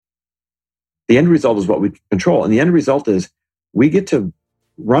The end result is what we control. And the end result is we get to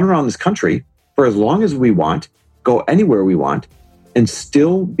run around this country for as long as we want, go anywhere we want, and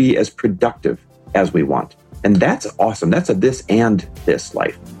still be as productive as we want. And that's awesome. That's a this and this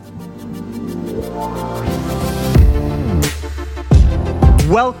life.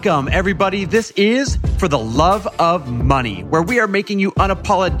 Welcome, everybody. This is For the Love of Money, where we are making you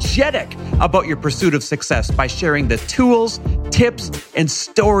unapologetic about your pursuit of success by sharing the tools, tips, and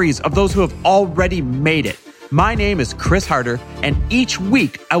stories of those who have already made it. My name is Chris Harder, and each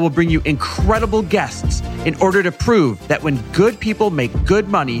week I will bring you incredible guests in order to prove that when good people make good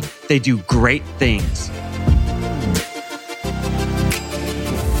money, they do great things.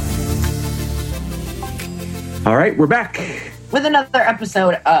 All right, we're back with another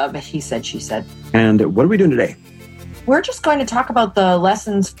episode of He Said, She Said. And what are we doing today? We're just going to talk about the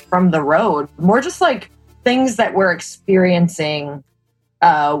lessons from the road. More just like things that we're experiencing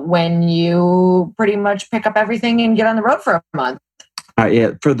when you pretty much pick up everything and get on the road for a month.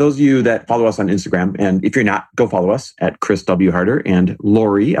 Yeah, for those of you that follow us on Instagram, and if you're not, go follow us at Chris W. Harder and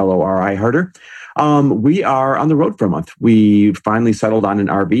Lori, Lori Harder. We are on the road for a month. We finally settled on an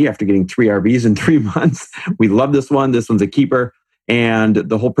RV after getting 3 RVs in 3 months. We love this one. This one's a keeper. And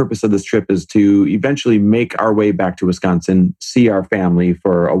the whole purpose of this trip is to eventually make our way back to Wisconsin, see our family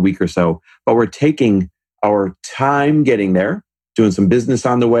for a week or so. But we're taking our time getting there, doing some business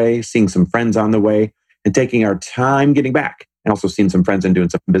on the way, seeing some friends on the way, and taking our time getting back, and also seeing some friends and doing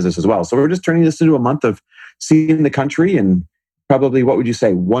some business as well. So we're just turning this into a month of seeing the country and probably, what would you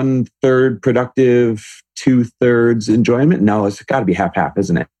say, 1/3 productive, 2/3 enjoyment? No, it's got to be half-half,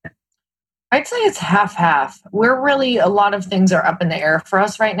 isn't it? I'd say it's half-half. A lot of things are up in the air for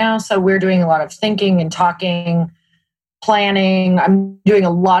us right now. So we're doing a lot of thinking and talking, planning. I'm doing a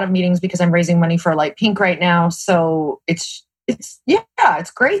lot of meetings because I'm raising money for Light Pink right now. So it's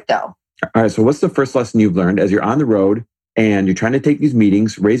great though. All right. So what's the first lesson you've learned as you're on the road and you're trying to take these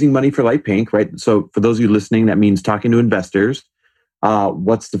meetings, raising money for Light Pink, right? So for those of you listening, that means talking to investors.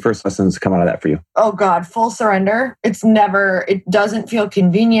 What's the first lesson that's come out of that for you? Oh God, full surrender. It doesn't feel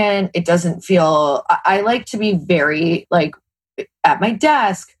convenient. It doesn't feel, I like to be very like at my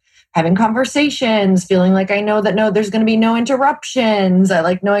desk, having conversations, feeling like I know that there's going to be no interruptions. I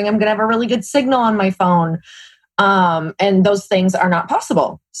like knowing I'm going to have a really good signal on my phone. And those things are not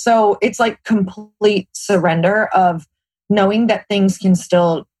possible. So it's like complete surrender of knowing that things can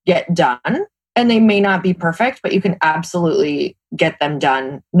still get done. And they may not be perfect, but you can absolutely get them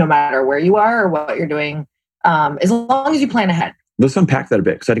done no matter where you are or what you're doing, as long as you plan ahead. Let's unpack that a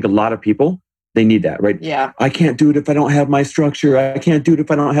bit, because I think a lot of people, they need that, right? Yeah. I can't do it if I don't have my structure. I can't do it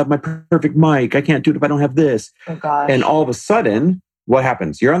if I don't have my perfect mic. I can't do it if I don't have this. Oh gosh. And all of a sudden, what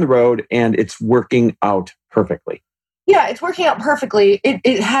happens? You're on the road and it's working out perfectly. Yeah, it's working out perfectly.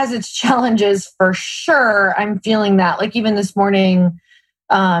 It has its challenges for sure. I'm feeling that. Like even this morning,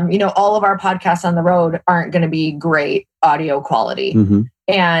 all of our podcasts on the road aren't going to be great audio quality. Mm-hmm.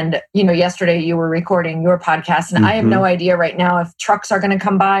 And, yesterday you were recording your podcast and mm-hmm. I have no idea right now if trucks are going to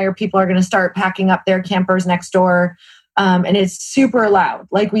come by or people are going to start packing up their campers next door. And it's super loud.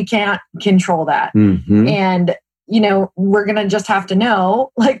 Like we can't control that. Mm-hmm. And, we're going to just have to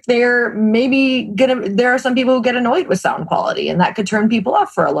know, like there are some people who get annoyed with sound quality and that could turn people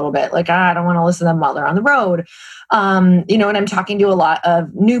off for a little bit. Like, I don't want to listen to them while they're on the road. And I'm talking to a lot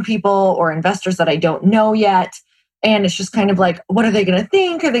of new people or investors that I don't know yet. And it's just kind of like, what are they going to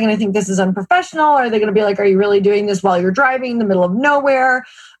think? Are they going to think this is unprofessional? Are they going to be like, are you really doing this while you're driving in the middle of nowhere?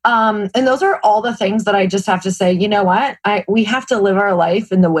 And those are all the things that I just have to say, you know what? We have to live our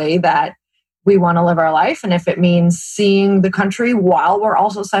life in the way that we want to live our life. And if it means seeing the country while we're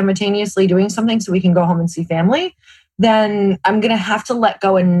also simultaneously doing something so we can go home and see family, then I'm going to have to let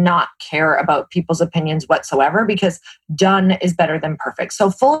go and not care about people's opinions whatsoever, because done is better than perfect. So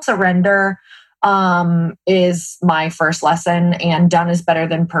full surrender is my first lesson, and done is better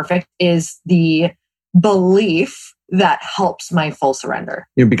than perfect is the belief that helps my full surrender.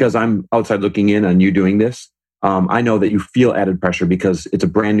 Because I'm outside looking in on you doing this. I know that you feel added pressure because it's a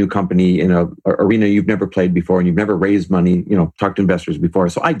brand new company in an arena you've never played before and you've never raised money, talked to investors before.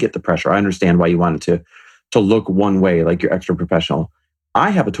 So I get the pressure. I understand why you wanted to look one way, like you're extra professional.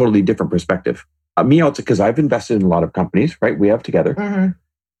 I have a totally different perspective. Me also, because I've invested in a lot of companies, right? We have together. Mm-hmm.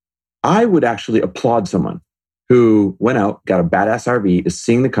 I would actually applaud someone who went out, got a badass RV, is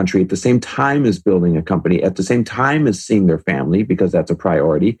seeing the country at the same time as building a company, at the same time as seeing their family, because that's a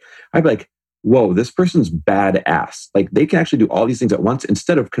priority. I'd be like, whoa, this person's badass. Like they can actually do all these things at once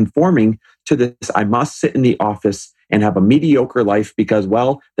instead of conforming to this, I must sit in the office and have a mediocre life because,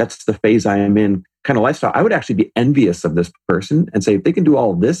 well, that's the phase I am in. kind of lifestyle, I would actually be envious of this person and say, if they can do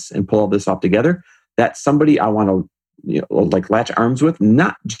all of this and pull all this off together, that's somebody I want to, like latch arms with,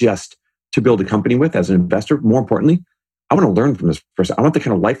 not just to build a company with as an investor. More importantly, I want to learn from this person. I want the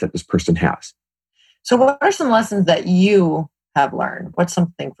kind of life that this person has. So what are some lessons that you have learned? What's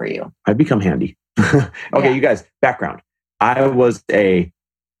something for you? I've become handy. Okay, you guys, background. I was a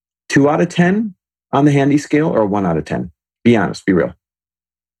 2 out of 10 on the handy scale or a 1 out of 10. Be honest, be real.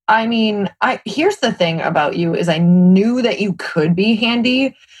 I mean, here's the thing about you is I knew that you could be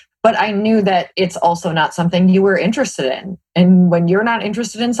handy, but I knew that it's also not something you were interested in. And when you're not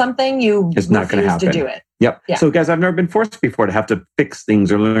interested in something, it's not going to happen. To do it. Yep. Yeah. So guys, I've never been forced before to have to fix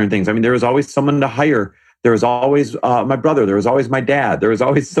things or learn things. I mean, there was always someone to hire. There was always my brother. There was always my dad. There was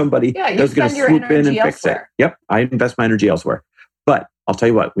always somebody that was going to swoop in and fix it. Yep. I invest my energy elsewhere. But I'll tell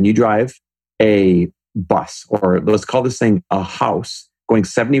you what, when you drive a bus, or let's call this thing a house, going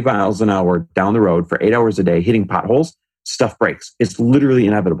 70 miles an hour down the road for 8 hours a day, hitting potholes, stuff breaks. It's literally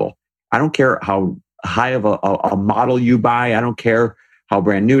inevitable. I don't care how high of a model you buy. I don't care how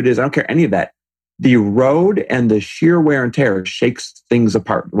brand new it is. I don't care any of that. The road and the sheer wear and tear shakes things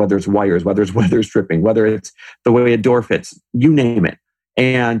apart, whether it's wires, whether it's weather stripping, whether it's the way a door fits, you name it.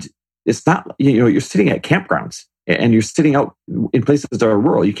 And it's not, you're sitting at campgrounds and you're sitting out in places that are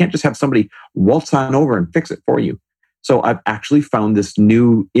rural. You can't just have somebody waltz on over and fix it for you. So I've actually found this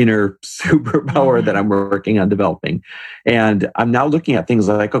new inner superpower that I'm working on developing. And I'm now looking at things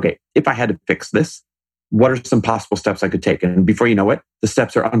like, okay, if I had to fix this, what are some possible steps I could take? And before you know it, the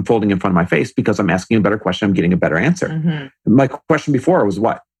steps are unfolding in front of my face because I'm asking a better question. I'm getting a better answer. Mm-hmm. My question before was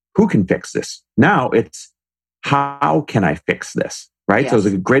what? Who can fix this? Now it's how can I fix this? Right? Yes. So it's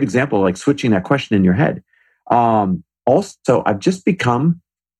a great example, like switching that question in your head. Also, I've just become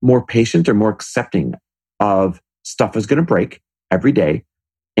more patient or more accepting of stuff is going to break every day.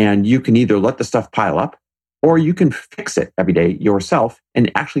 And you can either let the stuff pile up or you can fix it every day yourself and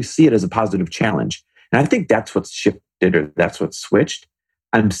actually see it as a positive challenge. And I think that's what's shifted or that's what's switched.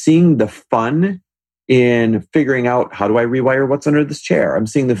 I'm seeing the fun in figuring out how do I rewire what's under this chair. I'm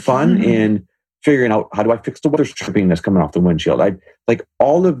seeing the fun in figuring out how do I fix the weather stripping that's coming off the windshield. I like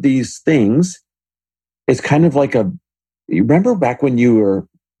all of these things. It's kind of like you remember back when you were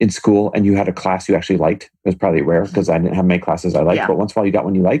in school and you had a class you actually liked? It was probably rare because I didn't have many classes I liked, but once in a while you got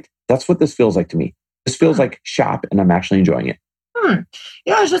one you liked. That's what this feels like to me. This feels like shop and I'm actually enjoying it.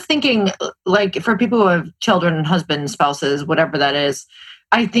 I was just thinking, like for people who have children, husbands, spouses, whatever that is,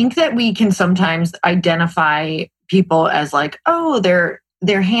 I think that we can sometimes identify people as like, oh,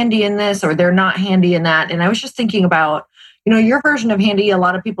 they're handy in this or they're not handy in that. And I was just thinking about, your version of handy, a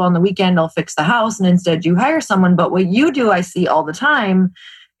lot of people on the weekend will fix the house and instead you hire someone. But what you do, I see all the time,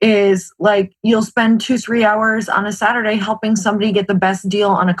 is like you'll spend 2-3 hours on a Saturday helping somebody get the best deal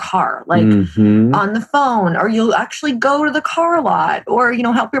on a car, like on the phone, or you'll actually go to the car lot or,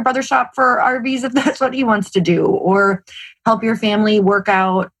 help your brother shop for RVs if that's what he wants to do, or help your family work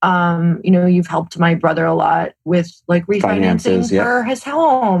out. You've helped my brother a lot with like refinancing for his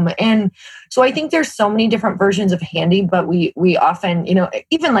home. And so I think there's so many different versions of handy, but we often,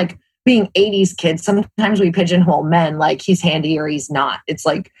 even like being 80s kids, sometimes we pigeonhole men like he's handy or he's not. It's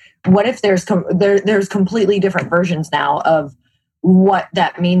like, what if there's completely different versions now of what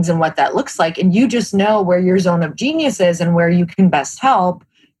that means and what that looks like. And you just know where your zone of genius is and where you can best help.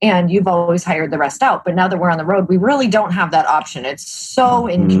 And you've always hired the rest out. But now that we're on the road, we really don't have that option. It's so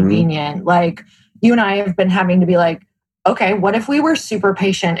inconvenient. Like you and I have been having to be like, okay, what if we were super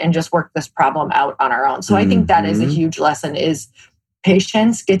patient and just worked this problem out on our own? So I think that is a huge lesson is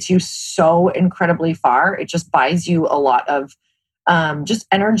patience gets you so incredibly far. It just buys you a lot of just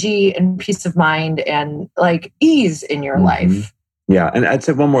energy and peace of mind and like ease in your life. Yeah. And I'd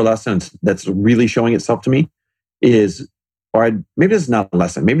say one more lesson that's really showing itself to me is, maybe this is not a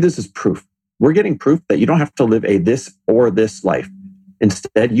lesson. Maybe this is proof. We're getting proof that you don't have to live a this or this life.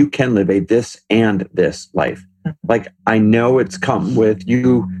 Instead, you can live a this and this life. Like I know it's come with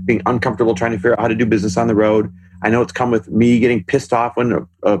you being uncomfortable trying to figure out how to do business on the road. I know it's come with me getting pissed off when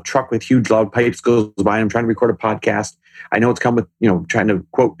a truck with huge loud pipes goes by and I'm trying to record a podcast. I know it's come with, trying to,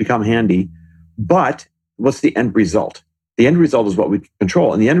 quote, become handy. But what's the end result? The end result is what we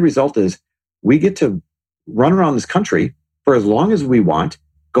control. And the end result is we get to run around this country for as long as we want,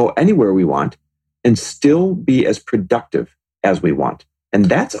 go anywhere we want, and still be as productive as we want. And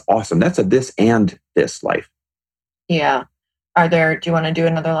that's awesome. That's a this and this life. Yeah. Do you want to do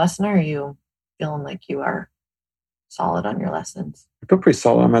another lesson or are you feeling like you are solid on your lessons? I feel pretty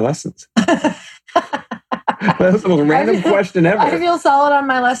solid on my lessons. That's the most random question ever. I feel solid on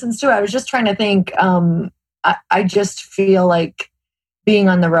my lessons too. I was just trying to think. I just feel like being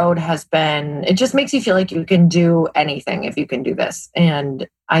on the road it just makes you feel like you can do anything if you can do this. And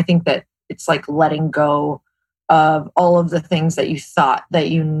I think that it's like letting go of all of the things that you thought that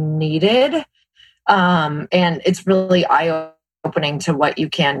you needed. And it's really eye-opening to what you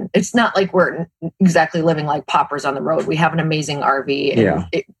can. It's not like we're exactly living like paupers on the road. We have an amazing RV.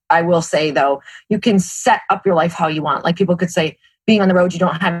 And I will say, though, you can set up your life how you want. Like people could say, being on the road, you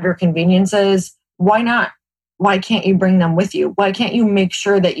don't have your conveniences. Why not? Why can't you bring them with you? Why can't you make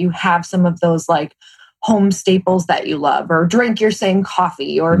sure that you have some of those like home staples that you love, or drink your same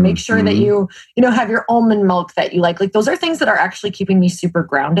coffee, or make sure that you have your almond milk that you like. Like those are things that are actually keeping me super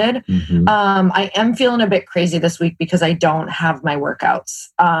grounded. I am feeling a bit crazy this week because I don't have my workouts.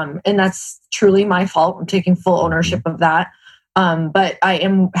 And that's truly my fault. I'm taking full ownership of that. But I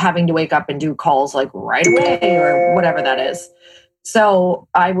am having to wake up and do calls like right away or whatever that is. So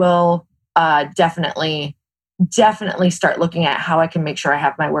I will definitely start looking at how I can make sure I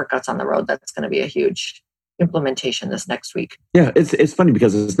have my workouts on the road. That's going to be a huge implementation this next week. Yeah, it's funny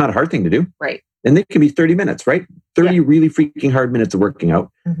because it's not a hard thing to do. Right. And they can be 30 minutes, right? 30 really freaking hard minutes of working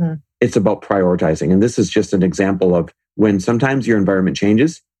out. It's about prioritizing. And this is just an example of when sometimes your environment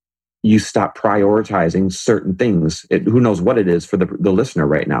changes, you stop prioritizing certain things. Who knows what it is for the listener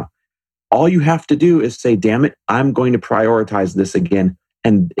right now. All you have to do is say, damn it, I'm going to prioritize this again.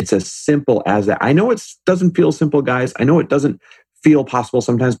 And it's as simple as that. I know it doesn't feel simple, guys. I know it doesn't feel possible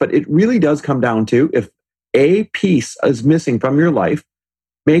sometimes, but it really does come down to if a piece is missing from your life,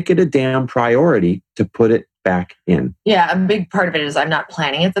 make it a damn priority to put it back in. Yeah, a big part of it is I'm not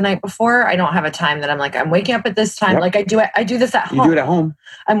planning it the night before. I don't have a time that I'm like, I'm waking up at this time. Like I do this at home. You do it at home.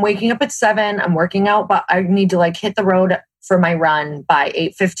 I'm waking up at 7. I'm working out, but I need to like hit the road for my run by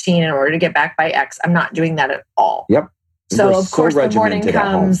 8:15 in order to get back by X. I'm not doing that at all. Yep. So of course the morning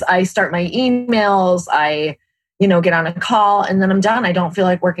comes, I start my emails, I, get on a call, and then I'm done. I don't feel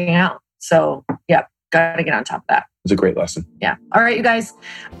like working out. So got to get on top of that. It's a great lesson. Yeah. All right, you guys,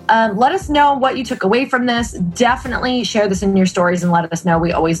 let us know what you took away from this. Definitely share this in your stories and let us know.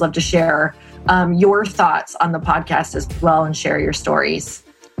 We always love to share your thoughts on the podcast as well and share your stories.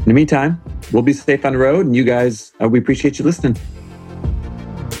 In the meantime, we'll be safe on the road, and you guys, we appreciate you listening.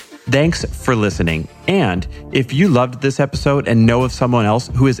 Thanks for listening. And if you loved this episode and know of someone else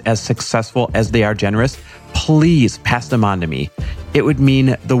who is as successful as they are generous, please pass them on to me. It would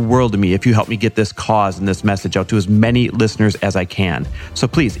mean the world to me if you help me get this cause and this message out to as many listeners as I can. So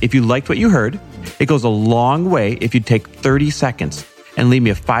please, if you liked what you heard, it goes a long way if you take 30 seconds and leave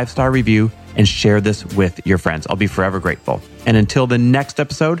me a 5-star review and share this with your friends. I'll be forever grateful. And until the next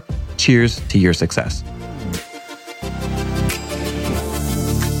episode, cheers to your success.